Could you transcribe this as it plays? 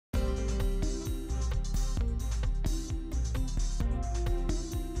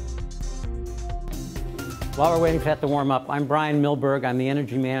While we're waiting for that to warm up, I'm Brian Milberg. I'm the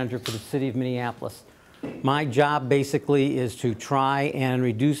energy manager for the city of Minneapolis. My job basically is to try and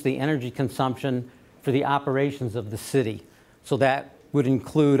reduce the energy consumption for the operations of the city. So that would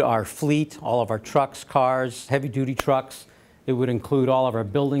include our fleet, all of our trucks, cars, heavy-duty trucks. It would include all of our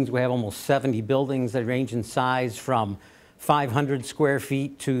buildings. We have almost 70 buildings that range in size from 500 square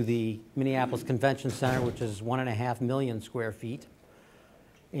feet to the Minneapolis Convention Center, which is 1.5 million square feet.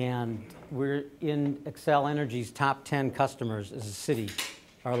 And we're in Xcel Energy's top 10 customers as a city.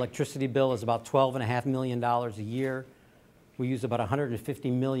 Our electricity bill is about $12.5 million a year. We use about 150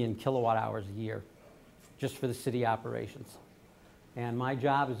 million kilowatt hours a year just for the city operations. And my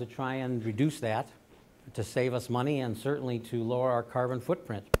job is to try and reduce that, to save us money, and certainly to lower our carbon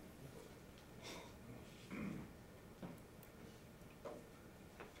footprint.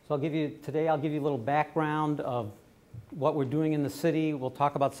 So today I'll give you a little background of what we're doing in the city. We'll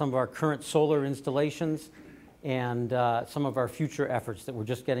talk about some of our current solar installations and some of our future efforts that we're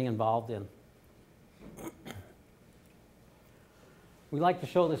just getting involved in. We like to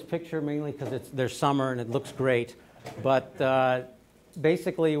show this picture mainly because there's summer and it looks great. But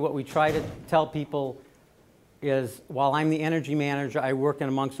basically what we try to tell people is, while I'm the energy manager, I work in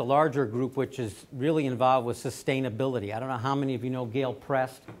amongst a larger group which is really involved with sustainability. I don't know how many of you know Gail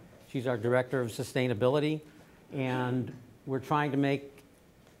Prest. She's our director of sustainability. And we're trying to make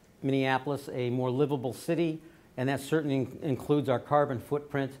Minneapolis a more livable city, and that certainly includes our carbon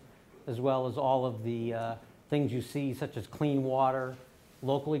footprint, as well as all of the things you see, such as clean water,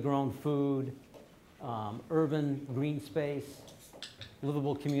 locally grown food, urban green space,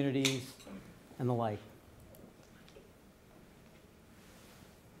 livable communities, and the like.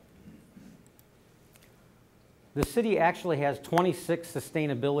 The city actually has 26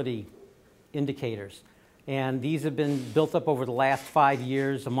 sustainability indicators. And these have been built up over the last 5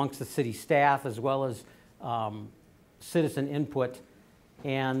 years amongst the city staff as well as citizen input.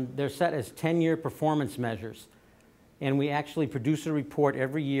 And they're set as 10-year performance measures. And we actually produce a report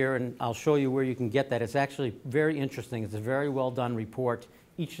every year, and I'll show you where you can get that. It's actually very interesting. It's a very well done report.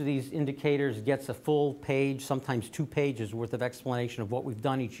 Each of these indicators gets a full page, sometimes 2 pages worth of explanation of what we've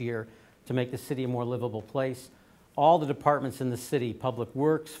done each year to make the city a more livable place. All the departments in the city, Public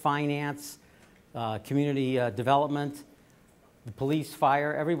Works, Finance, community development, the police,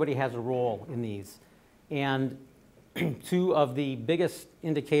 fire, everybody has a role in these. And 2 of the biggest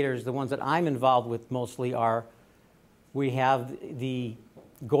indicators, the ones that I'm involved with mostly, are we have the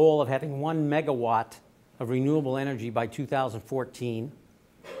goal of having 1 megawatt of renewable energy by 2014.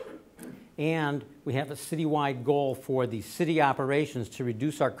 And we have a citywide goal for the city operations to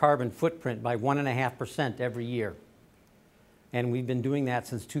reduce our carbon footprint by 1.5% every year. And we've been doing that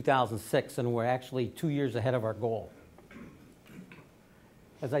since 2006, and we're actually 2 years ahead of our goal.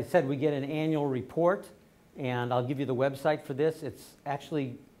 As I said, we get an annual report, and I'll give you the website for this. It's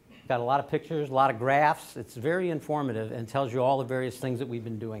actually got a lot of pictures, a lot of graphs. It's very informative and tells you all the various things that we've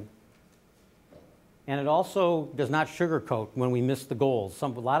been doing. And it also does not sugarcoat when we miss the goals. A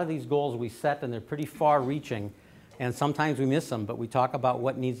lot of these goals we set, and they're pretty far-reaching, and sometimes we miss them, but we talk about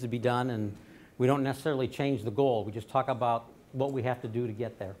what needs to be done, and we don't necessarily change the goal. We just talk about what we have to do to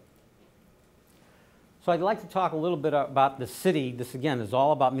get there. So I'd like to talk a little bit about the city. This, again, is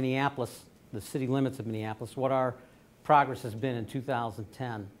all about Minneapolis, the city limits of Minneapolis, what our progress has been in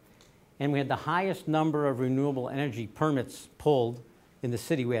 2010. And we had the highest number of renewable energy permits pulled in the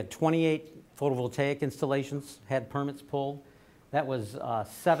city. We had 28 photovoltaic installations had permits pulled. That was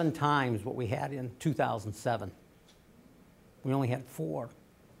 7 times what we had in 2007. We only had 4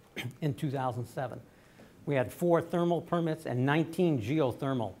 in 2007. We had 4 thermal permits and 19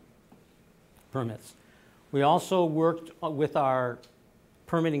 geothermal permits. We also worked with our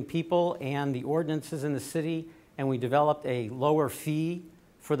permitting people and the ordinances in the city, and we developed a lower fee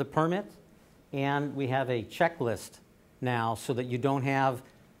for the permit. And we have a checklist now so that you don't have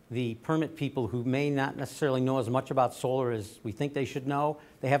the permit people who may not necessarily know as much about solar as we think they should know.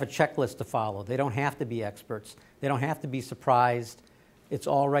 They have a checklist to follow. They don't have to be experts. They don't have to be surprised. It's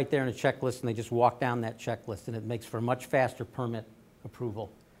all right there in a checklist, and they just walk down that checklist, and it makes for a much faster permit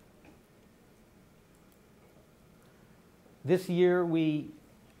approval. This year,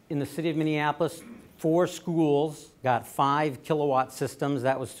 in the city of Minneapolis, 4 schools got 5 kilowatt systems.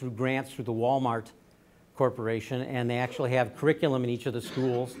 That was through grants through the Walmart Corporation, and they actually have curriculum in each of the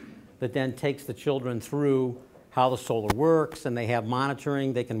schools that then takes the children through how the solar works, and they have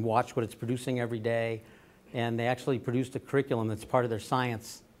monitoring. They can watch what it's producing every day. And they actually produced a curriculum that's part of their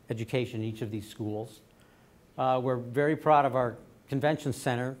science education in each of these schools. We're very proud of our convention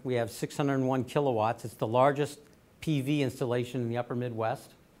center. We have 601 kilowatts. It's the largest PV installation in the upper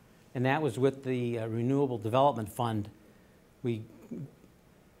Midwest. and that was with the Renewable Development Fund. We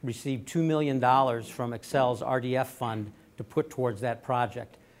received $2 million from Excel's RDF fund to put towards that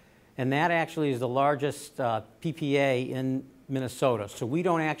project. And that actually is the largest PPA in Minnesota. So we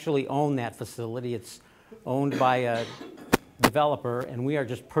don't actually own that facility. It's owned by a developer, and we are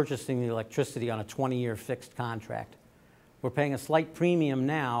just purchasing the electricity on a 20-year fixed contract. We're paying a slight premium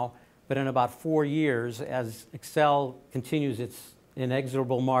now, but in about 4 years, as Excel continues its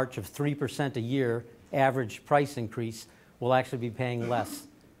inexorable march of 3% a year average price increase, we'll actually be paying less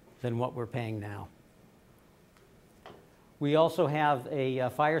than what we're paying now. We also have a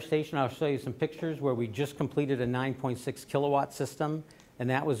fire station. I'll show you some pictures where we just completed a 9.6 kilowatt system, and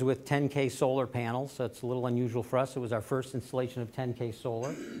that was with 10K solar panels, so it's a little unusual for us. It was our first installation of 10K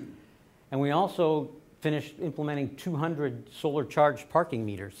solar. And we also finished implementing 200 solar charged parking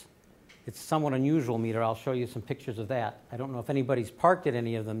meters. It's a somewhat unusual meter. I'll show you some pictures of that. I don't know if anybody's parked at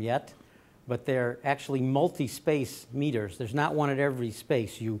any of them yet, but they're actually multi-space meters. There's not one at every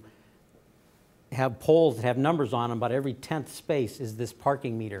space. You have poles that have numbers on them, but every 10th space is this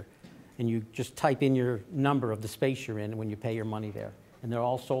parking meter. And you just type in your number of the space you're in when you pay your money there. And they're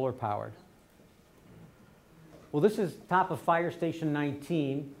all solar powered. Well, this is top of Fire Station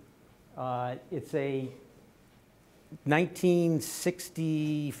 19. It's a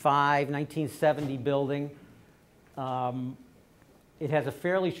 1965, 1970 building. It has a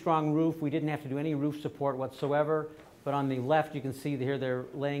fairly strong roof. We didn't have to do any roof support whatsoever. But on the left, you can see here they're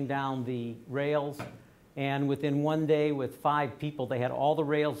laying down the rails. And within 1 day, with 5 people, they had all the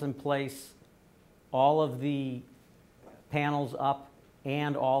rails in place, all of the panels up,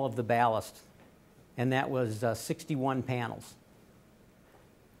 and all of the ballast. And that was 61 panels.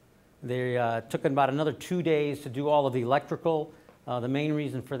 They took about another 2 days to do all of the electrical. The main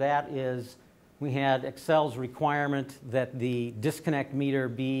reason for that is we had Excel's requirement that the disconnect meter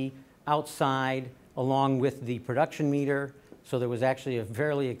be outside along with the production meter. So there was actually a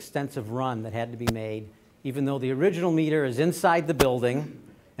fairly extensive run that had to be made, even though the original meter is inside the building,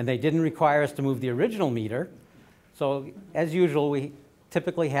 and they didn't require us to move the original meter. So as usual, we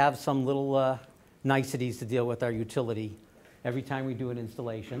typically have some little niceties to deal with our utility every time we do an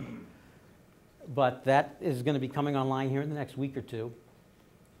installation. But that is going to be coming online here in the next week or two.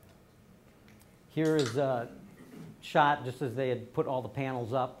 Here is a shot just as they had put all the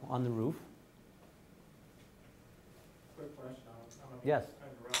panels up on the roof. Quick question. Yes.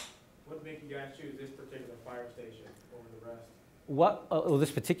 What would make you guys choose this particular fire station over the rest? What? Oh,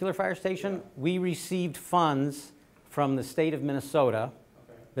 this particular fire station? Yeah. We received funds from the state of Minnesota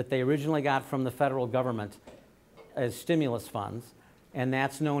that they originally got from the federal government as stimulus funds, and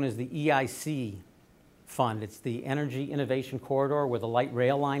that's known as the EIC fund. It's the Energy Innovation Corridor, where the light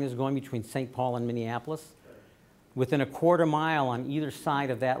rail line is going between St. Paul and Minneapolis. Within a quarter mile on either side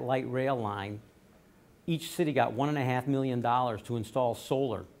of that light rail line, each city got $1.5 million to install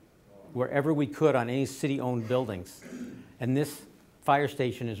solar wherever we could on any city-owned buildings. And this fire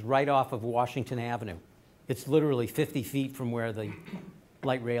station is right off of Washington Avenue. It's literally 50 feet from where the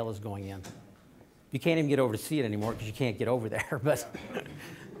light rail is going in. You can't even get over to see it anymore because you can't get over there.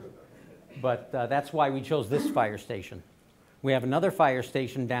 But that's why we chose this fire station. We have another fire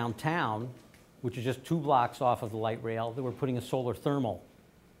station downtown, which is just 2 blocks off of the light rail, that we're putting a solar thermal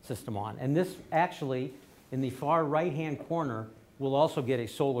system on. And this actually, in the far right-hand corner, will also get a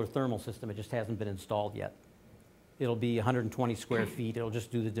solar thermal system. It just hasn't been installed yet. It'll be 120 square feet. It'll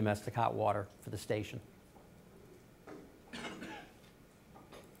just do the domestic hot water for the station.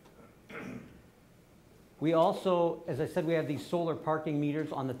 We also, as I said, we have these solar parking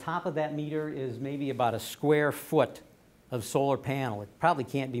meters. On the top of that meter is maybe about a square foot of solar panel. It probably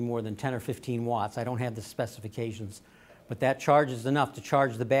can't be more than 10 or 15 watts. I don't have the specifications. But that charges enough to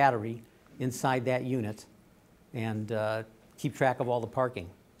charge the battery inside that unit and keep track of all the parking.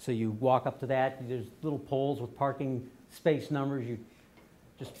 So you walk up to that. There's little poles with parking space numbers. You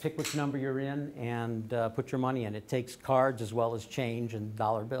just pick which number you're in and put your money in. It takes cards as well as change and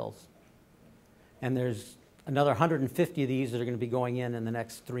dollar bills. And there's another 150 of these that are going to be going in the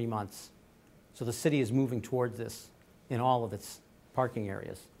next 3 months. So the city is moving towards this in all of its parking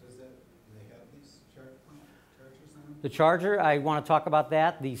areas. Do they have these chargers on them? The charger, I want to talk about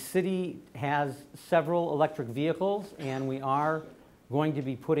that. The city has several electric vehicles, and we are going to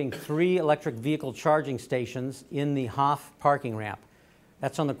be putting 3 electric vehicle charging stations in the Hoff parking ramp.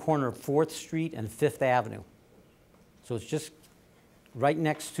 That's on the corner of 4th Street and 5th Avenue. So it's just right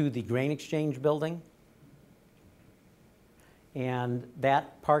next to the Grain Exchange building. And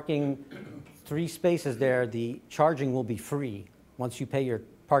that parking, 3 spaces there, the charging will be free. Once you pay your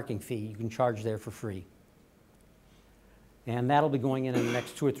parking fee, you can charge there for free. And that'll be going in the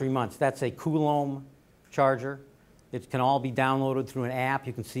next 2 or 3 months. That's a Coulomb charger. It can all be downloaded through an app.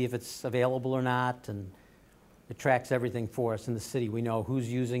 You can see if it's available or not, and it tracks everything for us in the city. We know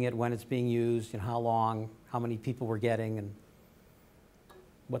who's using it, when it's being used, and how long, how many people we're getting, and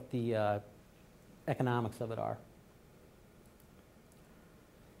what the economics of it are.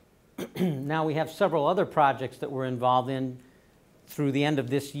 Now we have several other projects that we're involved in through the end of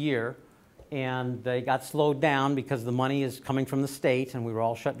this year, and they got slowed down because the money is coming from the state, and we were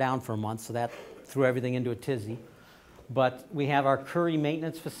all shut down for a month, so that threw everything into a tizzy. But we have our Curry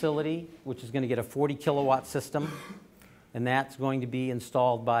maintenance facility, which is going to get a 40 kilowatt system, and that's going to be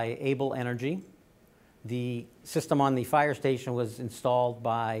installed by Able Energy. The system on the fire station was installed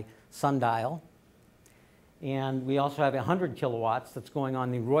by Sundial. And we also have 100 kilowatts that's going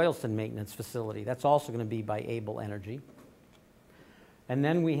on the Royalston maintenance facility. That's also going to be by Able Energy. And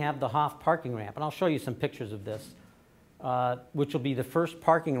then we have the Hoff parking ramp, and I'll show you some pictures of this, which will be the first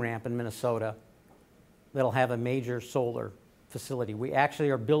parking ramp in Minnesota that'll have a major solar facility. We actually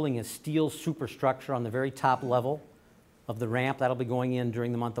are building a steel superstructure on the very top level of the ramp. That'll be going in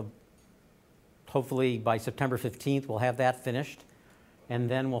during the month of, hopefully by September 15th, we'll have that finished. And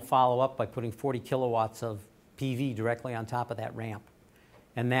then we'll follow up by putting 40 kilowatts of PV directly on top of that ramp.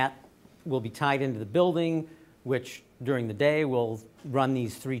 And that will be tied into the building, which during the day will run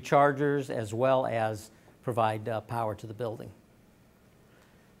these 3 chargers as well as provide power to the building.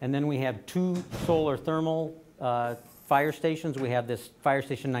 And then we have 2 solar thermal fire stations. We have this Fire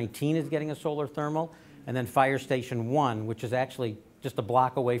Station 19 is getting a solar thermal, and then Fire Station 1, which is actually just a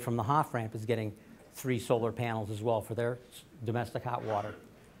block away from the Hoff ramp, is getting 3 solar panels as well for their domestic hot water.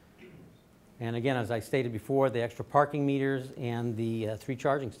 And again, as I stated before, the extra parking meters and the 3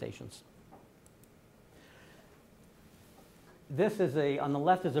 charging stations. This is on the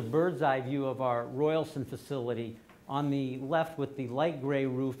left is a bird's eye view of our Royalston facility. On the left with the light gray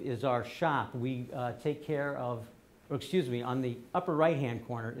roof is our shop. We take care of, or excuse me, on the upper right-hand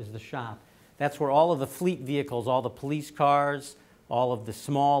corner is the shop. That's where all of the fleet vehicles, all the police cars, all of the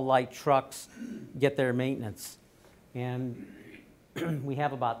small light trucks get their maintenance. And we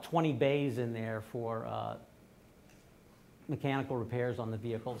have about 20 bays in there for mechanical repairs on the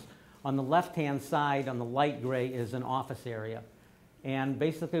vehicles. On the left-hand side, on the light gray, is an office area. And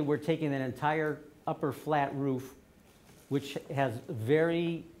basically, we're taking that entire upper flat roof, which has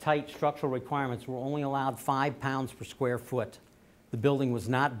very tight structural requirements. We're only allowed 5 pounds per square foot. The building was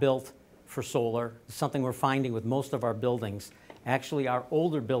not built for solar. It's something we're finding with most of our buildings. Actually, our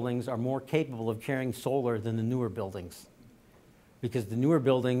older buildings are more capable of carrying solar than the newer buildings, because the newer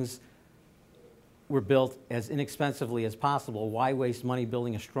buildings were built as inexpensively as possible. Why waste money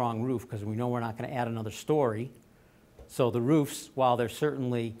building a strong roof? Because we know we're not going to add another story. So the roofs, while they're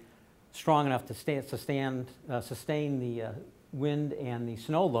certainly strong enough to sustain the wind and the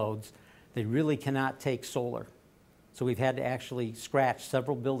snow loads, they really cannot take solar. So we've had to actually scratch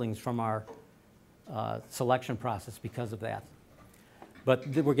several buildings from our selection process because of that. But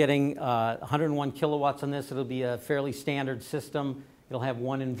we're getting 101 kilowatts on this. It'll be a fairly standard system. It'll have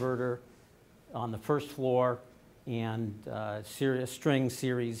 1 inverter on the first floor and string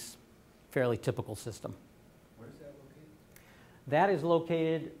series, fairly typical system. Where is that located? That is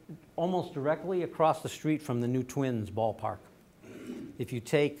located almost directly across the street from the new Twins ballpark. If you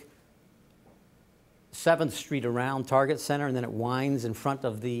take 7th Street around Target Center and then it winds in front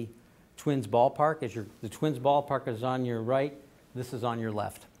of the Twins ballpark, as the Twins ballpark is on your right, this is on your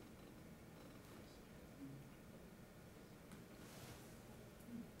left.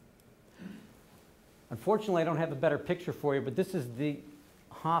 Unfortunately, I don't have a better picture for you, but this is the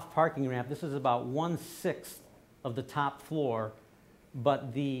Hoff parking ramp. This is about 1/6 of the top floor,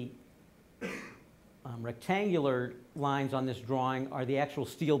 but the rectangular lines on this drawing are the actual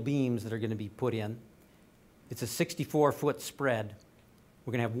steel beams that are going to be put in. It's a 64-foot spread.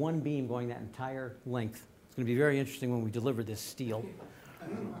 We're going to have 1 beam going that entire length. It's going to be very interesting when we deliver this steel.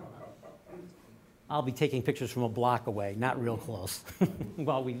 I'll be taking pictures from a block away, not real close,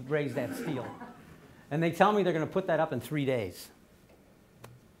 while we raise that steel. And they tell me they're going to put that up in 3 days.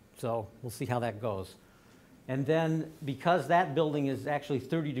 So we'll see how that goes. And then because that building is actually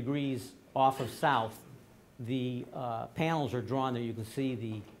 30 degrees off of south, the panels are drawn there. You can see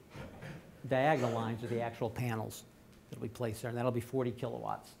the diagonal lines are the actual panels that will be placed there, and that'll be 40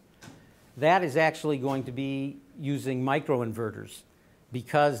 kilowatts. That is actually going to be using microinverters,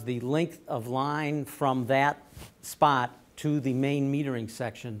 because the length of line from that spot to the main metering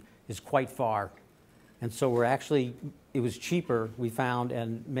section is quite far. And so it was cheaper, we found,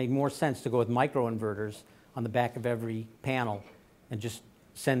 and made more sense to go with microinverters on the back of every panel and just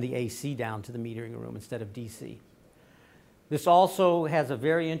send the AC down to the metering room instead of DC. This also has a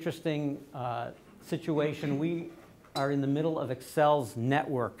very interesting situation. We are in the middle of Excel's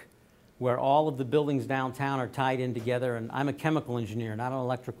network, where all of the buildings downtown are tied in together, and I'm a chemical engineer, not an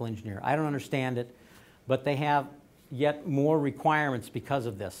electrical engineer. I don't understand it, but they have yet more requirements because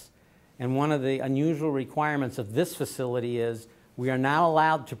of this. And one of the unusual requirements of this facility is we are now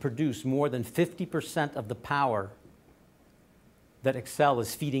allowed to produce more than 50% of the power that Excel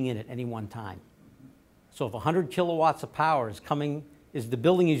is feeding in at any one time. So if 100 kilowatts of power is coming, the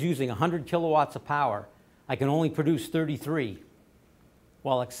building is using 100 kilowatts of power, I can only produce 33,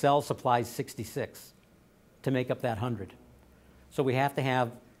 while Excel supplies 66 to make up that 100. So we have to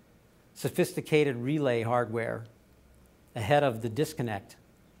have sophisticated relay hardware ahead of the disconnect.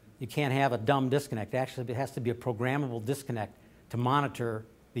 You can't have a dumb disconnect. Actually, it has to be a programmable disconnect to monitor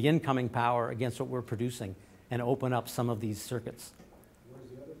the incoming power against what we're producing and open up some of these circuits. Where's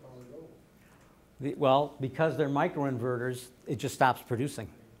the other power go? Well, because they're microinverters, it just stops producing.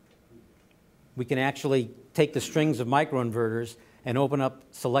 We can actually take the strings of microinverters and open up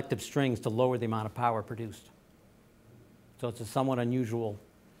selective strings to lower the amount of power produced. So it's a somewhat unusual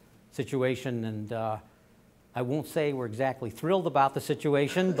situation, and I won't say we're exactly thrilled about the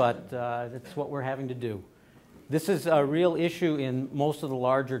situation, but it's what we're having to do. This is a real issue in most of the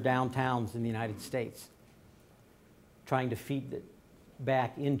larger downtowns in the United States, trying to feed it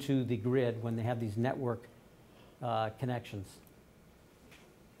back into the grid when they have these network connections.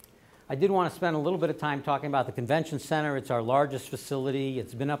 I did want to spend a little bit of time talking about the convention center. It's our largest facility.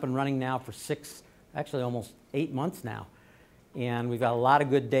 It's been up and running now for actually almost 8 months now. And we've got a lot of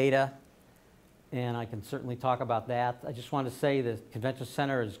good data, and I can certainly talk about that. I just want to say the convention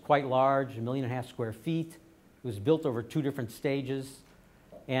center is quite large, 1.5 million square feet. It was built over 2 different stages,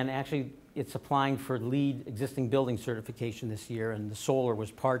 and actually it's applying for LEED existing building certification this year, and the solar was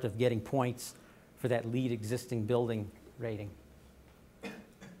part of getting points for that LEED existing building rating.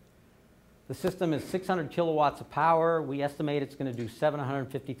 The system is 600 kilowatts of power. We estimate it's going to do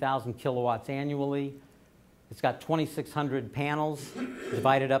 750,000 kilowatts annually. It's got 2,600 panels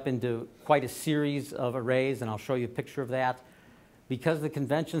divided up into quite a series of arrays, and I'll show you a picture of that. Because the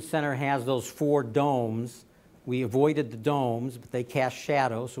convention center has those 4 domes, we avoided the domes, but they cast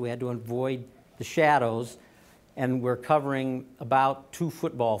shadows, so we had to avoid the shadows, and we're covering about 2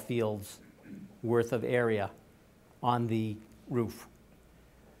 football fields worth of area on the roof.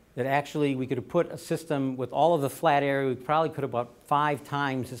 That actually we could have put a system with all of the flat area, we probably could have about 5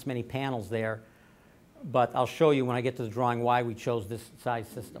 times as many panels there, but I'll show you when I get to the drawing why we chose this size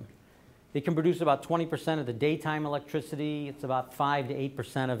system. It can produce about 20% of the daytime electricity. It's about 5 to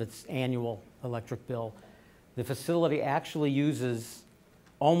 8% of its annual electric bill. The facility actually uses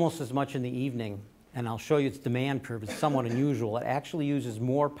almost as much in the evening, and I'll show you its demand curve. It's somewhat unusual. It actually uses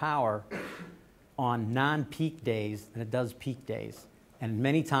more power on non-peak days than it does peak days. And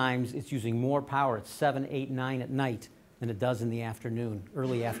many times it's using more power at 7, 8, 9 at night than it does in the afternoon,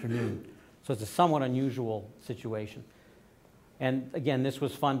 early afternoon. So it's a somewhat unusual situation. And again, this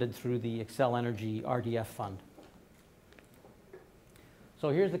was funded through the Xcel Energy RDF fund. So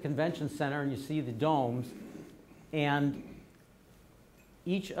here's the convention center, and you see the domes. And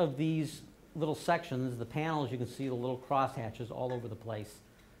each of these little sections, the panels, you can see the little crosshatches all over the place.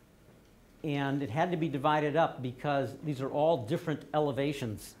 And it had to be divided up because these are all different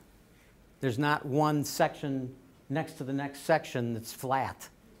elevations. There's not one section next to the next section that's flat.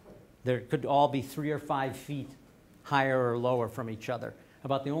 There could all be 3 or 5 feet higher or lower from each other.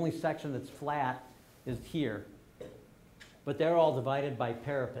 About the only section that's flat is here. But they're all divided by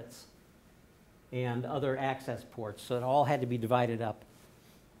parapets and other access ports. So it all had to be divided up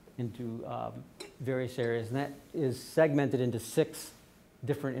into various areas. And that is segmented into 6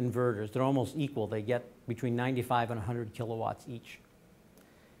 different inverters. They're almost equal. They get between 95 and 100 kilowatts each.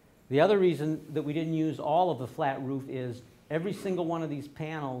 The other reason that we didn't use all of the flat roof is every single one of these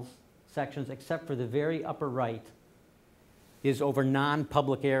panels sections, except for the very upper right, is over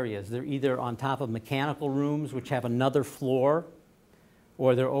non-public areas. They're either on top of mechanical rooms, which have another floor,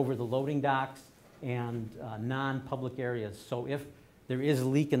 or they're over the loading docks and non-public areas. So if there is a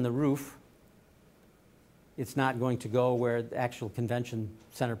leak in the roof, it's not going to go where the actual convention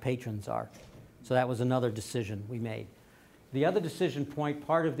center patrons are. So that was another decision we made. The other decision point,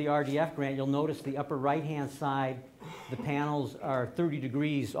 part of the RDF grant, you'll notice the upper right-hand side, the panels are 30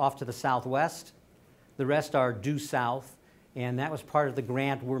 degrees off to the southwest. The rest are due south, and that was part of the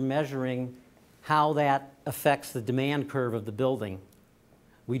grant. We're measuring how that affects the demand curve of the building.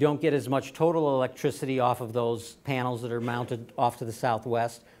 We don't get as much total electricity off of those panels that are mounted off to the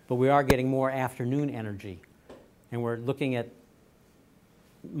southwest, but we are getting more afternoon energy. And we're looking at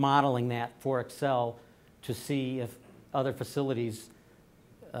modeling that for Xcel to see if other facilities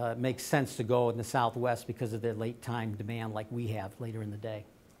makes sense to go in the Southwest because of their late time demand like we have later in the day.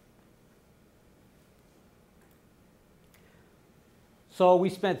 So we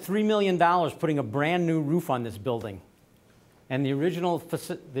spent $3 million putting a brand new roof on this building. And the original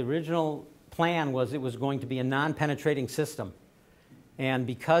plan was it was going to be a non-penetrating system. And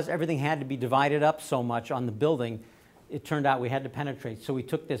because everything had to be divided up so much on the building, it turned out we had to penetrate. So we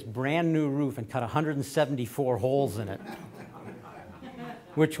took this brand new roof and cut 174 holes in it,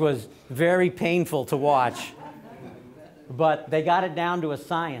 which was very painful to watch. But they got it down to a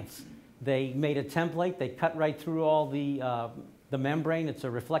science. They made a template. They cut right through all the membrane. It's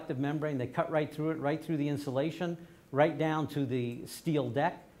a reflective membrane. They cut right through it, right through the insulation, right down to the steel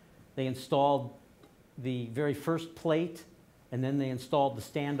deck. They installed the very first plate, and then they installed the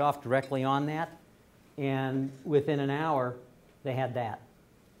standoff directly on that. And within an hour, they had that.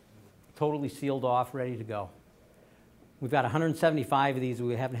 Totally sealed off, ready to go. We've got 175 of these.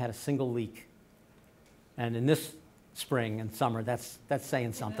 We haven't had a single leak. And in this spring and summer, that's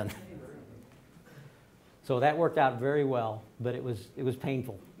saying something. So that worked out very well, but it was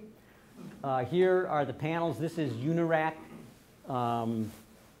painful. Here are the panels. This is Unirac,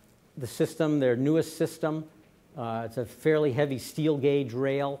 the system, their newest system. It's a fairly heavy steel gauge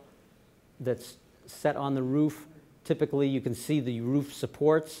rail that's set on the roof. Typically, you can see the roof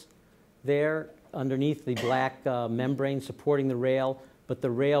supports there underneath the black membrane supporting the rail, but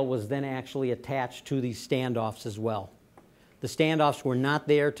the rail was then actually attached to these standoffs as well. The standoffs were not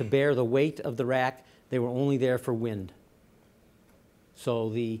there to bear the weight of the rack. They were only there for wind. So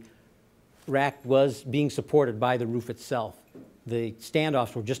the rack was being supported by the roof itself. The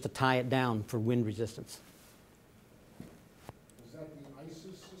standoffs were just to tie it down for wind resistance. Was that the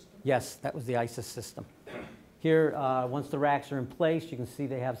ISIS system? Yes, that was the ISIS system. Here, once the racks are in place, you can see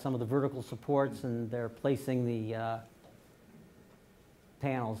they have some of the vertical supports and they're placing the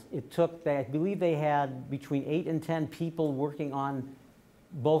panels. It took, I believe they had between 8 and 10 people working on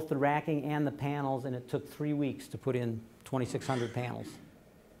both the racking and the panels, and it took 3 weeks to put in 2,600 panels.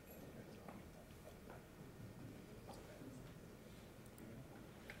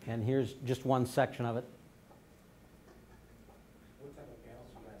 And here's just one section of it. What type of panels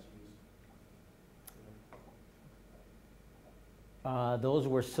do you guys use? Those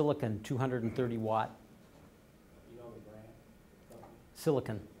were silicon, 230 watt. You know the brand?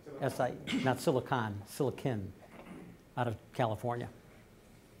 Silicon, not silicon, silicon, out of California.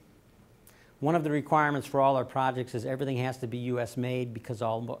 One of the requirements for all our projects is everything has to be U.S. made because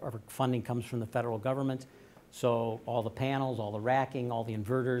all our funding comes from the federal government. So all the panels, all the racking, all the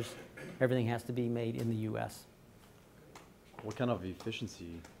inverters, everything has to be made in the U.S. What kind of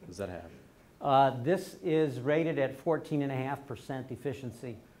efficiency does that have? This is rated at 14.5%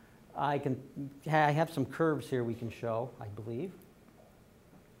 efficiency. I have some curves here we can show, I believe.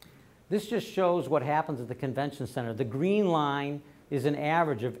 This just shows what happens at the convention center. The green line is an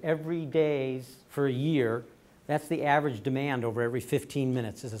average of every days for a year. That's the average demand over every 15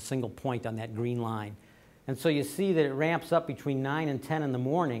 minutes is a single point on that green line. And so you see that it ramps up between 9 and 10 in the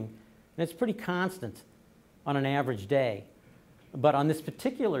morning, and it's pretty constant on an average day. But on this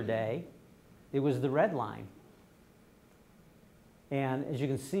particular day, it was the red line. And as you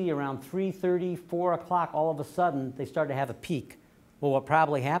can see, around 3:30, 4 o'clock, all of a sudden, they started to have a peak. Well, what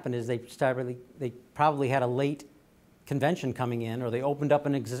probably happened is they probably had a late convention coming in, or they opened up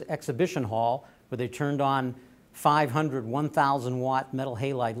an exhibition hall where they turned on 500 1,000 watt metal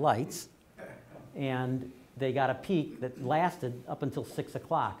halide lights, and they got a peak that lasted up until 6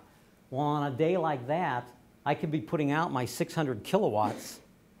 o'clock. Well, on a day like that, I could be putting out my 600 kilowatts,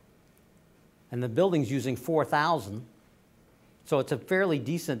 and the building's using 4,000, so it's a fairly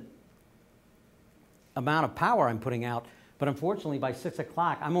decent amount of power I'm putting out, but unfortunately by 6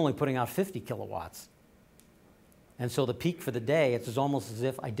 o'clock, I'm only putting out 50 kilowatts. And so the peak for the day, it's almost as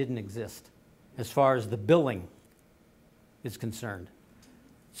if I didn't exist as far as the billing is concerned.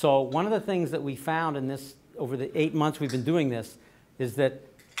 So one of the things that we found in this, over the 8 months we've been doing this, is that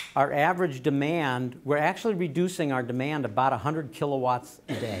our average demand, we're actually reducing our demand about 100 kilowatts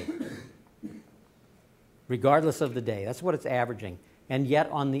a day, regardless of the day. That's what it's averaging. And yet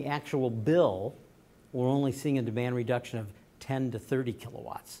on the actual bill, we're only seeing a demand reduction of 10 to 30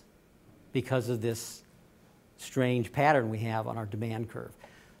 kilowatts because of this strange pattern we have on our demand curve.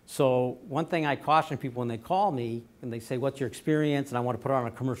 So one thing I caution people when they call me and they say, what's your experience? And I want to put it on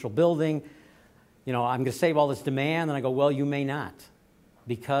a commercial building. You know, I'm going to save all this demand. And I go, well, you may not.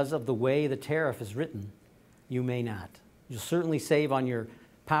 Because of the way the tariff is written, you may not. You'll certainly save on your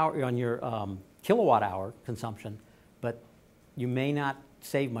power, on your kilowatt hour consumption, but you may not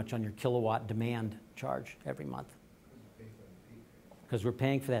save much on your kilowatt demand charge every month. because we're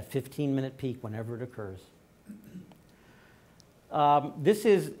paying for that 15-minute peak whenever it occurs. This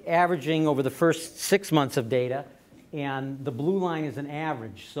is averaging over the first 6 months of data, and the blue line is an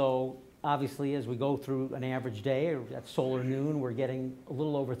average. So obviously, as we go through an average day, or at solar noon, we're getting a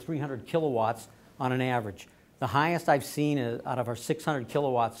little over 300 kilowatts on an average. The highest I've seen out of our 600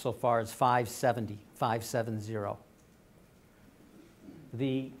 kilowatts so far is 570, 570.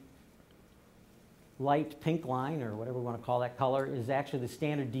 The light pink line, or whatever we want to call that color, is actually the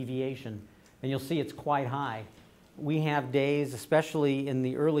standard deviation, and you'll see it's quite high. We have days, especially in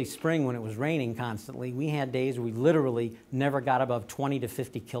the early spring when it was raining constantly, we had days where we literally never got above 20 to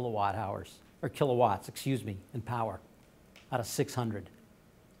 50 kilowatt hours, or kilowatts, excuse me, in power out of 600.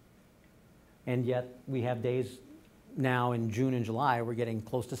 And yet we have days now in June and July we're getting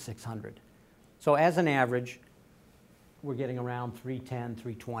close to 600. So as an average, we're getting around 310,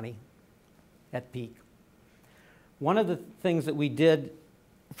 320 at peak. One of the things that we did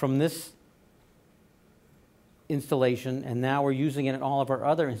from this installation, and now we're using it in all of our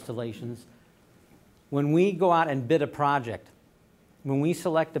other installations, when we go out and bid a project, when we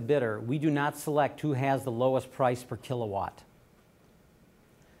select a bidder, we do not select who has the lowest price per kilowatt.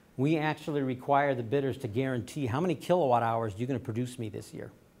 We actually require the bidders to guarantee how many kilowatt hours you're going to produce me this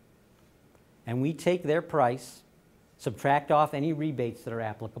year. And we take their price, subtract off any rebates that are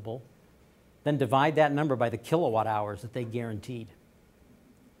applicable, then divide that number by the kilowatt hours that they guaranteed.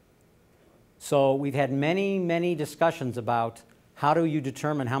 So we've had many, many discussions about how do you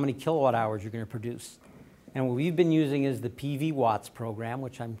determine how many kilowatt hours you're going to produce. And what we've been using is the PV Watts program,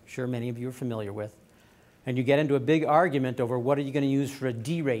 which I'm sure many of you are familiar with. And you get into a big argument over what are you going to use for a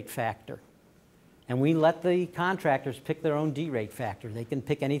D-rate factor. And we let the contractors pick their own D-rate factor. They can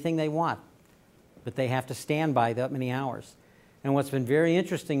pick anything they want, but they have to stand by that many hours. And what's been very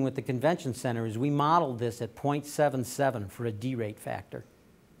interesting with the convention center is we modeled this at 0.77 for a D-rate factor,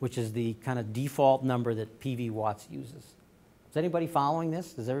 which is the kind of default number that PV Watts uses. Is anybody following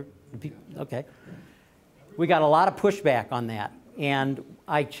this? Is there, okay. We got a lot of pushback on that, and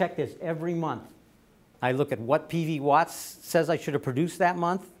I check this every month. I look at what PV Watts says I should have produced that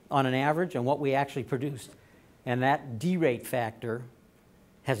month on an average and what we actually produced. And that D-rate factor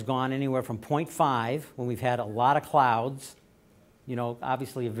has gone anywhere from 0.5 when we've had a lot of clouds, you know,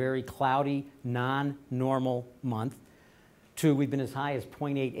 obviously a very cloudy, non-normal month, to we've been as high as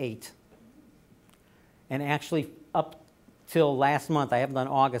 0.88. And actually up till last month, I haven't done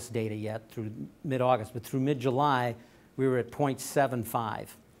August data yet through mid-August, but through mid-July, we were at 0.75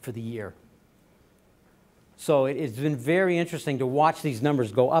 for the year. So it's been very interesting to watch these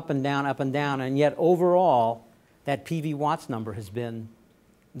numbers go up and down, and yet overall, that PV Watts number has been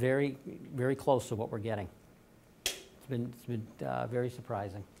very, very close to what we're getting. It's been very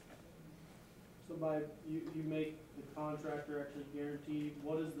surprising. So by you make the contractor actually guaranteed,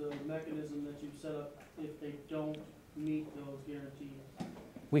 what is the mechanism that you've set up if they don't meet those guarantees?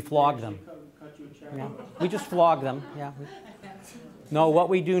 We flog them. Cut you a check? Yeah. We just flog them, yeah. No, what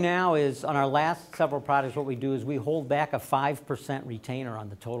we do now is, on our last several projects, what we do is we hold back a 5% retainer on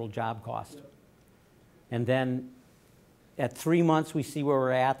the total job cost. Yep. And then at 3 months, we see where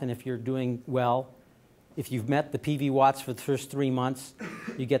we're at, and if you're doing well, if you've met the PV Watts for the first 3 months,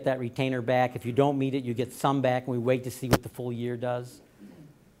 you get that retainer back. If you don't meet it, you get some back, and we wait to see what the full year does.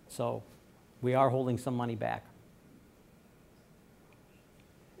 So we are holding some money back.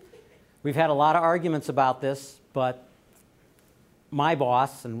 We've had a lot of arguments about this, but my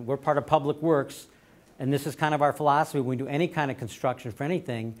boss, and we're part of Public Works, and this is kind of our philosophy when we do any kind of construction for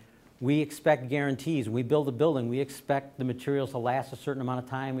anything, we expect guarantees. When we build a building, we expect the materials to last a certain amount of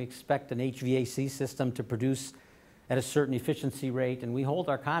time. We expect an HVAC system to produce at a certain efficiency rate, and we hold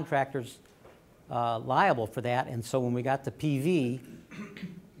our contractors liable for that. And so when we got to PV,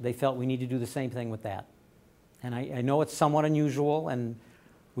 they felt we need to do the same thing with that. And I know it's somewhat unusual, and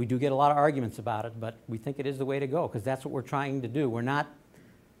we do get a lot of arguments about it, but we think it is the way to go because that's what we're trying to do. We're not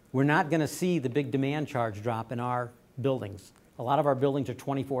going to see the big demand charge drop in our buildings. A lot of our buildings are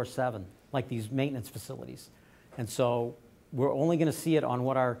 24/7, like these maintenance facilities. And so we're only going to see it on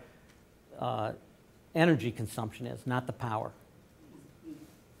what our energy consumption is, not the power.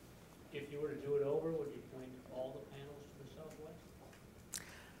 If you were to do it over, would you point all the panels to the southwest?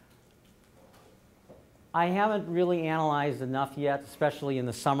 I haven't really analyzed enough yet, especially in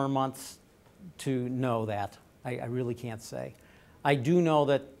the summer months, to know that. I really can't say. I do know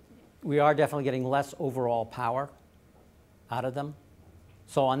that we are definitely getting less overall power out of them.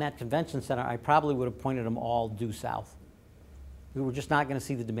 So on that convention center, I probably would have pointed them all due south. We were just not going to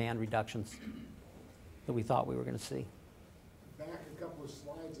see the demand reductions that we thought we were going to see. Back a couple of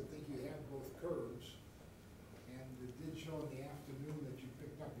slides, I think you had both curves. And it did show in the afternoon that you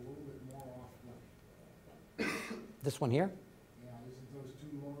picked up a little bit more off the, This one here? yeah, isn't those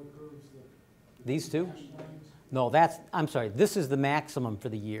two lower curves the These two? dash lines? No, I'm sorry, this is the maximum for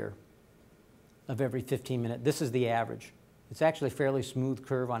the year of every 15 minute. This is the average. It's actually a fairly smooth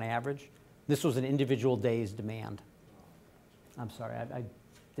curve on average. This was an individual day's demand. I'm sorry, I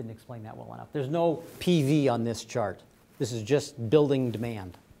didn't explain that well enough. There's no PV on this chart. This is just building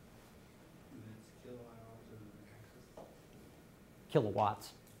demand.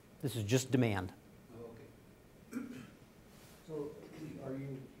 Kilowatts. This is just demand. So are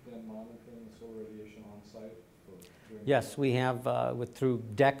you then monitoring the solar radiation on site? Yes, we have through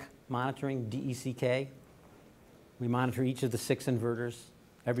DEC monitoring, DECK. We monitor each of the 6 inverters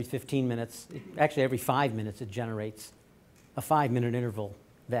every 15 minutes. Actually, every 5 minutes it generates a 5-minute interval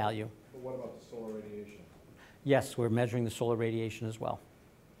value. But what about the solar radiation? Yes, we're measuring the solar radiation as well.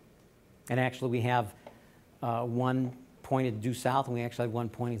 And actually, we have one pointed due south, and we actually have one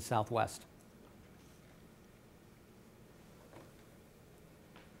pointed southwest.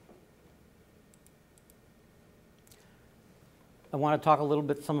 I want to talk a little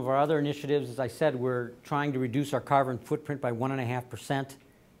bit some of our other initiatives. As I said, we're trying to reduce our carbon footprint by 1.5%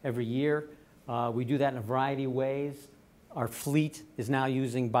 every year. We do that in a variety of ways. Our fleet is now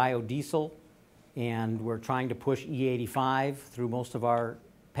using biodiesel, and we're trying to push E85 through most of our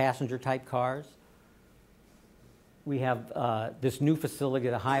passenger-type cars. We have this new facility,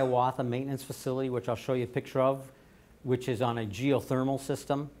 the Hiawatha Maintenance Facility, which I'll show you a picture of, which is on a geothermal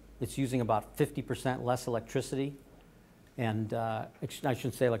system. It's using about 50% less electricity. And I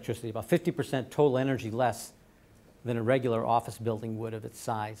shouldn't say electricity, about 50% total energy less than a regular office building would of its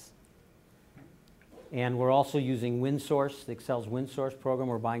size. And we're also using WindSource, the Xcel's WindSource program.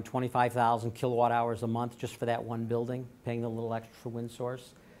 We're buying 25,000 kilowatt hours a month just for that one building, paying a little extra for WindSource.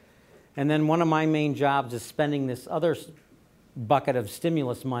 And then one of my main jobs is spending this other bucket of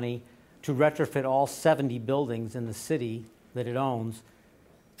stimulus money to retrofit all 70 buildings in the city that it owns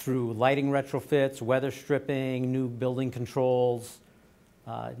through lighting retrofits, weather stripping, new building controls,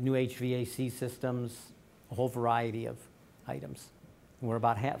 new HVAC systems, a whole variety of items. And we're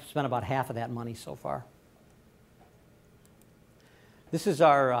spent about half of that money so far. This is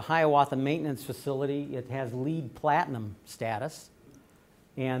our Hiawatha Maintenance Facility. It has LEED Platinum status.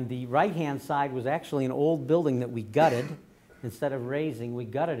 And the right-hand side was actually an old building that we gutted. Instead of razing, we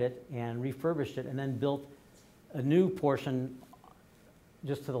gutted it and refurbished it and then built a new portion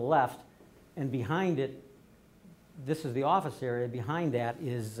just to the left, and behind it, this is the office area. Behind that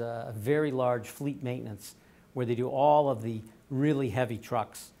is a very large fleet maintenance where they do all of the really heavy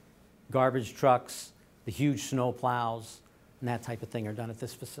trucks, garbage trucks, the huge snow plows, and that type of thing are done at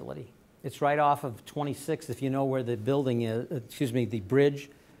this facility. It's right off of 26th, if you know where the building is, the bridge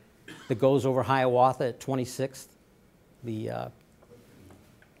that goes over Hiawatha at 26th, the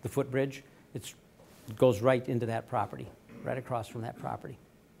footbridge. It goes right into that property. Right across from that property.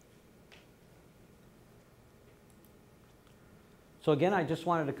 So again, I just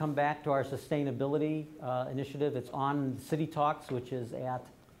wanted to come back to our sustainability initiative. It's on City Talks, which is at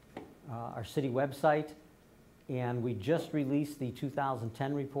our city website. And we just released the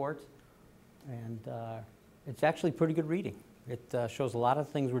 2010 report. And it's actually pretty good reading. It shows a lot of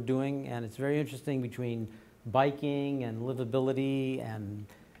things we're doing, and it's very interesting between biking and livability and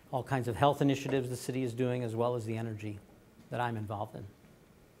all kinds of health initiatives the city is doing, as well as the energy that I'm involved in.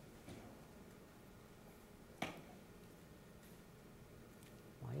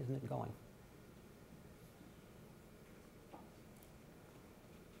 Why isn't it going?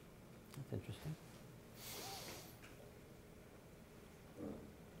 That's interesting.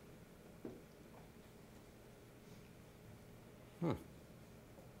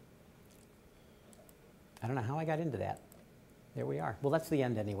 I don't know how I got into that. There we are. Well, that's the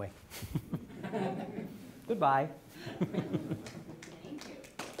end anyway. Goodbye.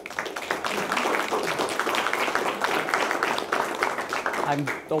 I'm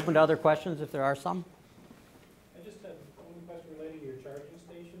open to other questions if there are some. I just have one question related to your charging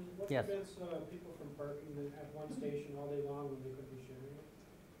station. What Yes. prevents people from parking at one station all day long when they could be sharing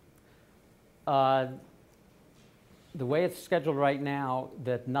it? The way it's scheduled right now,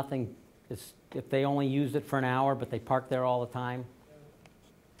 that nothing is, if they only use it for an hour, but they park there all the time,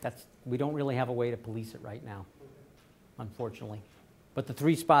 we don't really have a way to police it right now, unfortunately. But the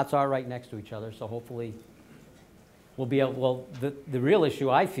 3 spots are right next to each other, so hopefully we'll be able, well, the real issue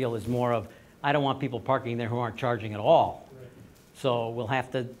I feel is more of, I don't want people parking there who aren't charging at all. Right. So we'll have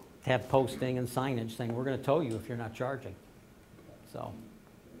to have posting and signage saying, we're going to tow you if you're not charging. So,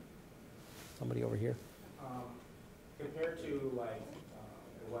 somebody over here. Compared to like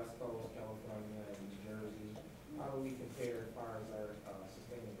the West Coast, California, and New Jersey, how do we compare as far as our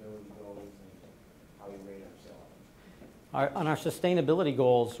sustainability goals and how we rate ourselves? On our sustainability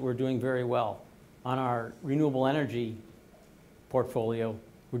goals, we're doing very well. On our renewable energy portfolio,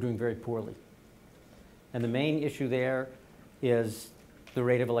 we're doing very poorly. And the main issue there is the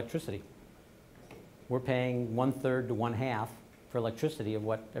rate of electricity. We're paying 1/3 to 1/2 for electricity of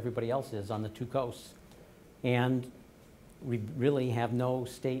what everybody else is on the two coasts. And we really have no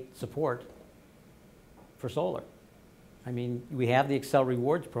state support for solar. I mean, we have the Excel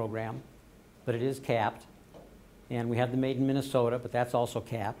Rewards program, but it is capped. And we have the Made in Minnesota, but that's also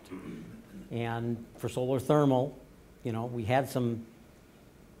capped. And for solar thermal, you know, we had some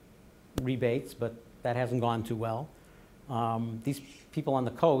rebates, but that hasn't gone too well. These people on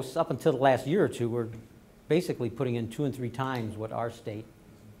the coast, up until the last year or two, were basically putting in 2 and 3 times what our state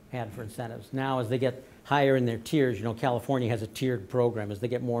had for incentives. Now, as they get higher in their tiers, you know, California has a tiered program. As they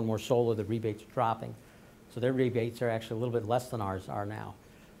get more and more solar, the rebates are dropping. So their rebates are actually a little bit less than ours are now.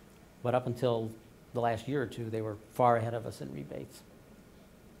 But up until the last year or two, they were far ahead of us in rebates.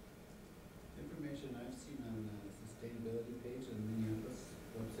 Information I've seen on the sustainability page on the Minneapolis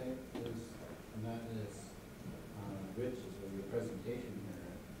website is not as rich as with your presentation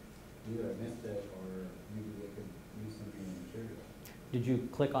here. Either I missed it or maybe they could use some of your material. Did you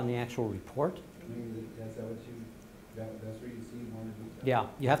click on the actual report? Maybe that's what that's where you see more detail. Yeah,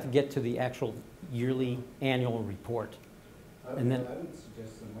 you have to get to the actual yearly annual report. And then- I would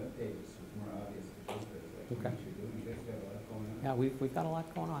suggest some web pages with more obvious pictures, like Okay. what you're doing. You guys got a lot going on. Yeah, we've got a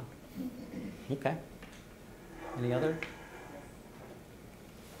lot going on. Okay. Any other?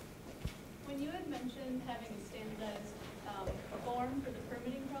 When you had mentioned having a standardized form for the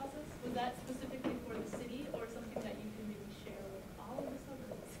permitting process, was that specifically for the city or something that you can maybe share with all of the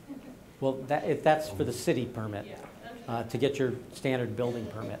suburbs? Well, that's for the city permit, Yeah, okay. to get your standard building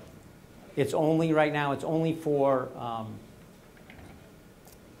permit. It's only, right now, it's only for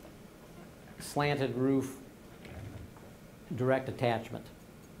slanted roof direct attachment.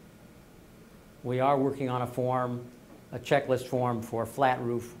 We are working on a form, a checklist form for a flat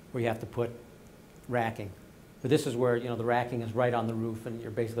roof where you have to put racking. But this is where, you know, the racking is right on the roof and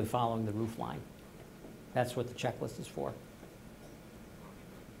you're basically following the roof line. That's what the checklist is for.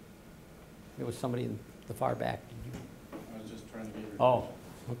 There was somebody in the far back. Did you? I was just trying to get your. Oh,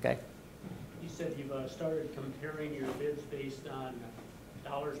 okay. You said you've started comparing your bids based on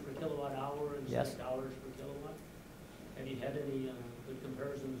dollars per kilowatt hour instead Yes. of dollars per kilowatt. Have you had any good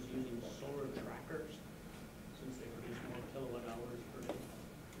comparisons using solar trackers since they produce more kilowatt hours per day?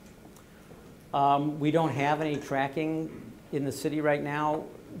 We don't have any tracking in the city right now.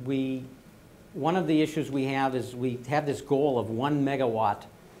 One of the issues we have is we have this goal of 1 megawatt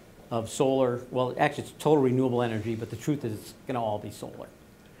of solar. Well, actually, it's total renewable energy, but the truth is it's going to all be solar.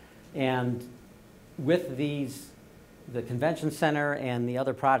 And with the convention center and the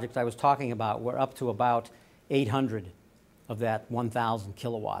other projects I was talking about, we're up to about 800 of that 1,000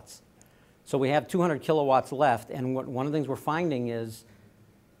 kilowatts. So we have 200 kilowatts left, and one of the things we're finding is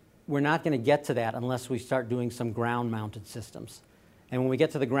we're not going to get to that unless we start doing some ground-mounted systems. And when we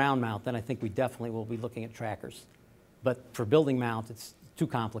get to the ground mount, then I think we definitely will be looking at trackers. But for building mount, it's too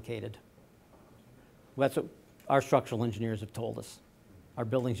complicated. That's what our structural engineers have told us. Our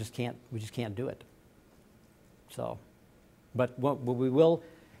buildings we just can't do it. So, but what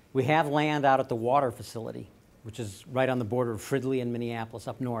we have land out at the water facility, which is right on the border of Fridley and Minneapolis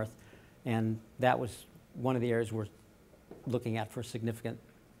up north. And that was one of the areas we're looking at for a significant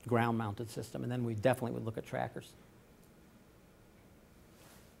ground-mounted system. And then we definitely would look at trackers.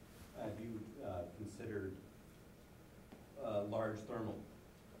 Have you considered large thermal?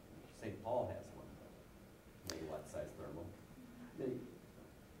 St. Paul has one, megawatt-sized thermal.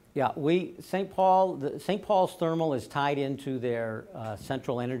 Yeah, St. Paul's thermal is tied into their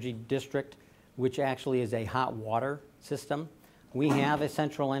central energy district, which actually is a hot water system. We have a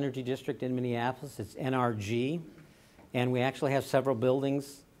central energy district in Minneapolis. It's NRG, and we actually have several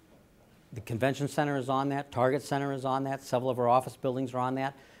buildings. The convention center is on that. Target Center is on that. Several of our office buildings are on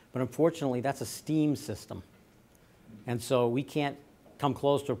that. But unfortunately, that's a steam system. And so we can't come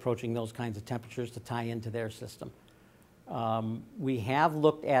close to approaching those kinds of temperatures to tie into their system. We have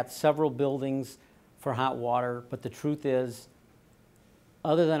looked at several buildings for hot water, but the truth is,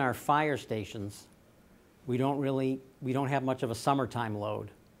 other than our fire stations, we don't have much of a summertime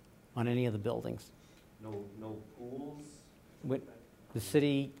load on any of the buildings. No pools? The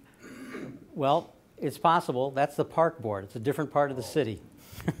city, well, it's possible. That's the park board. It's a different part of the city.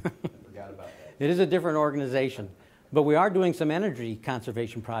 I forgot about that. It is a different organization. But we are doing some energy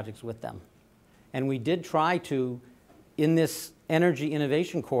conservation projects with them. And we did try to, in this energy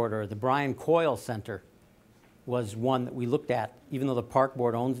innovation corridor, the Brian Coyle Center, was one that we looked at, even though the park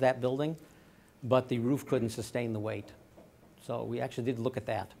board owns that building, but the roof couldn't sustain the weight. So we actually did look at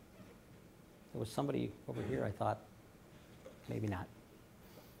that. There was somebody over here, I thought, maybe not.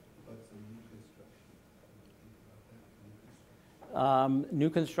 What's the new construction? What do you think about that? New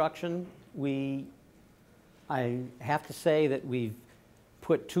construction, I have to say that we've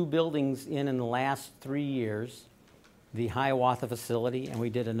put 2 buildings in the last 3 years, the Hiawatha facility, and we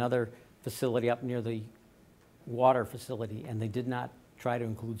did another facility up near the water facility, and they did not try to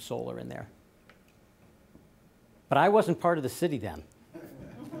include solar in there. But I wasn't part of the city then,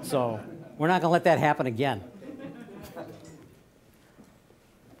 so we're not going to let that happen again.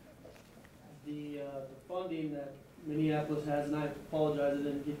 The funding that Minneapolis has, and I apologize, I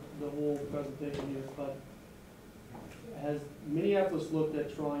didn't get the whole presentation here, but has Minneapolis looked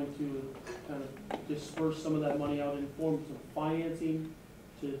at trying to kind of disperse some of that money out in forms of financing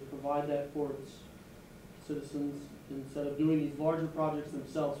to provide that for its citizens, instead of doing these larger projects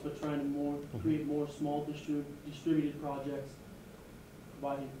themselves, but trying to create more small distributed projects,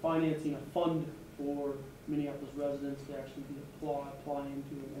 providing financing, a fund for Minneapolis residents to actually apply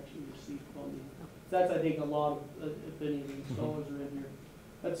into and actually receive funding. That's, I think, a lot of, if any of these dollars are in here.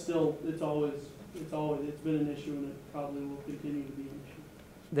 That's still, it's been an issue, and it probably will continue to be an issue.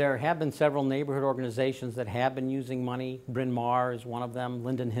 There have been several neighborhood organizations that have been using money. Bryn Mawr is one of them.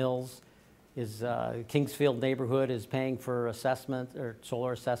 Linden Hills is, Kingsfield neighborhood is paying for assessment or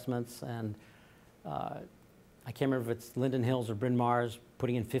solar assessments, and I can't remember if it's Linden Hills or Bryn Mawr's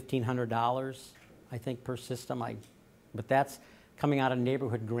putting in $1,500, I think, per system. But that's coming out of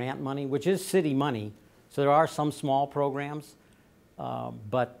neighborhood grant money, which is city money. So there are some small programs,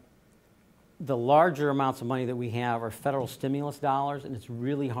 but the larger amounts of money that we have are federal stimulus dollars, and it's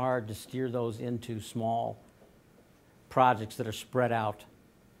really hard to steer those into small projects that are spread out,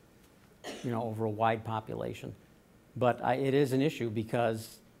 over a wide population. But it is an issue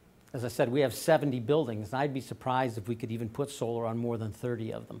because, as I said, we have 70 buildings, and I'd be surprised if we could even put solar on more than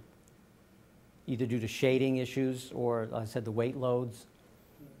 30 of them, either due to shading issues or, like I said, the weight loads.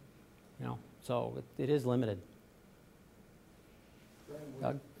 So it is limited.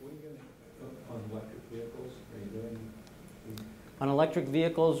 Doug? What are you going to, on electric vehicles, are you doing? On electric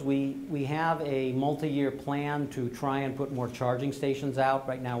vehicles, we have a multi-year plan to try and put more charging stations out.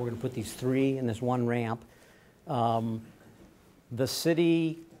 Right now, we're going to put these 3 in this 1 ramp. The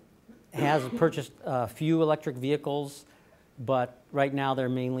city has purchased a few electric vehicles, but right now they're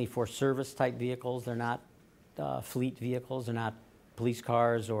mainly for service-type vehicles. They're not fleet vehicles. They're not police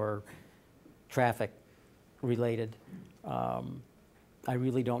cars or traffic-related. I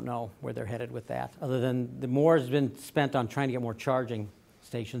really don't know where they're headed with that, other than the more has been spent on trying to get more charging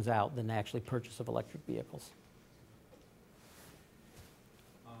stations out than actually purchase of electric vehicles.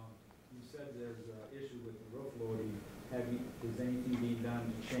 You said there's an issue with the roof loading. Is anything being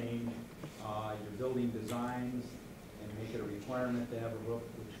done to change your building designs and make it a requirement to have a roof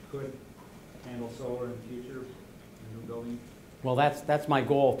which could handle solar in the future in new building? Well, that's my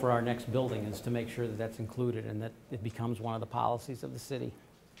goal for our next building, is to make sure that that's included and that it becomes one of the policies of the city.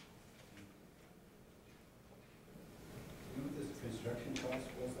 You know what this construction cost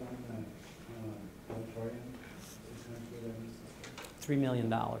was on the auditorium? $3 million.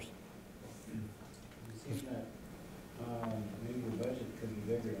 You see that maybe the budget could be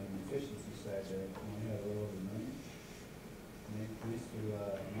bigger on the efficiency side there. We only have a little over $1 million. Maybe nice to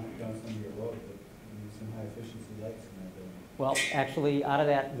knock down some of your load, but use some high efficiency lights in that building. Well, actually, out of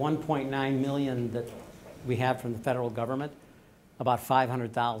that $1.9 million that we have from the federal government, about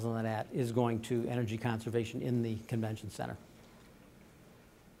 $500,000 of that is going to energy conservation in the convention center.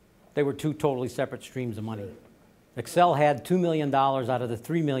 They were 2 totally separate streams of money. Excel had $2 million out of the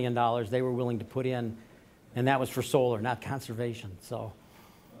 $3 million they were willing to put in, and that was for solar, not conservation. So,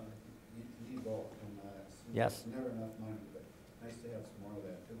 You need both, and yes. it's never enough money, but nice to have some more of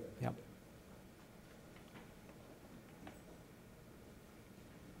that too. Yep.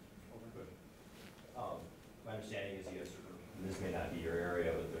 My understanding is, yes, and this may not be your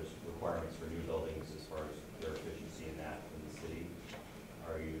area, but there's requirements for new buildings as far as their efficiency in that in the city.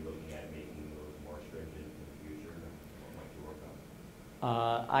 Are you looking at making those more stringent in the future? What might you work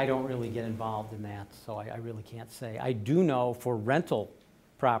on? I don't really get involved in that, so I really can't say. I do know for rental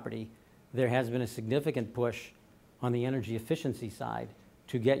property, there has been a significant push on the energy efficiency side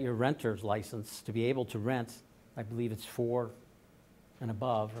to get your renter's license to be able to rent. I believe it's 4 and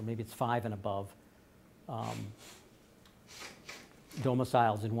above, or maybe it's 5 and above.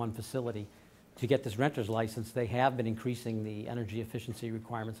 Domiciles in one facility. To get this renter's license, they have been increasing the energy efficiency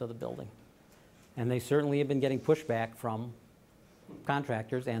requirements of the building. And they certainly have been getting pushback from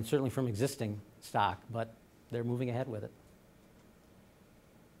contractors and certainly from existing stock, but they're moving ahead with it.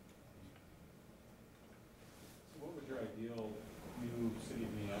 So what would your ideal new city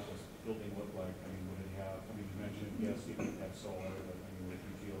of Minneapolis building look like? I mean, would it have, I mean, you mentioned, yes, you can have solar, but I mean, would it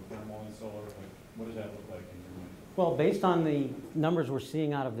be geothermal and solar? Like, what does that look like in your mind? Well, based on the numbers we're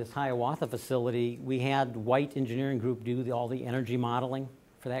seeing out of this Hiawatha facility, we had White Engineering Group do all the energy modeling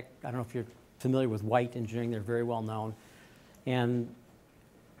for that. I don't know if you're familiar with White Engineering, they're very well known. And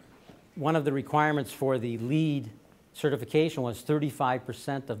one of the requirements for the LEED certification was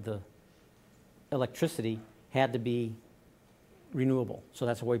 35% of the electricity had to be renewable. So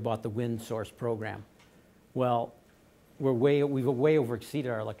that's why we bought the wind source program. Well, we've way over exceeded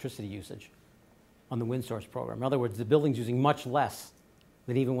our electricity usage on the wind source program. In other words, the building's using much less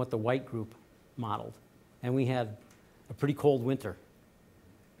than even what the White Group modeled. And we had a pretty cold winter.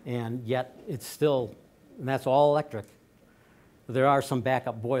 And yet it's still, and that's all electric. There are some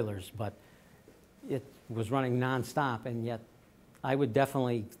backup boilers, but it was running nonstop, and yet I would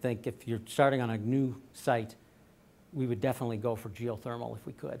definitely think if you're starting on a new site, we would definitely go for geothermal if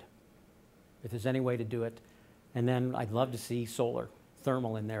we could, if there's any way to do it. And then I'd love to see solar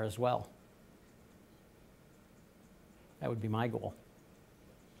thermal in there as well. That would be my goal.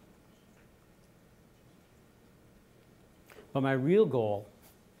 But my real goal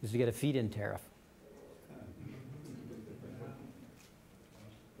is to get a feed-in tariff.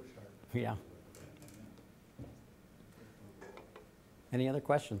 Yeah. Any other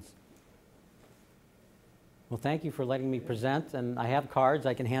questions? Well, thank you for letting me present, and I have cards.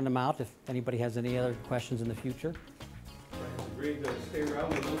 I can hand them out if anybody has any other questions in the future. Agreed to stay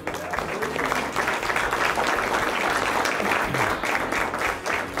around and look at that.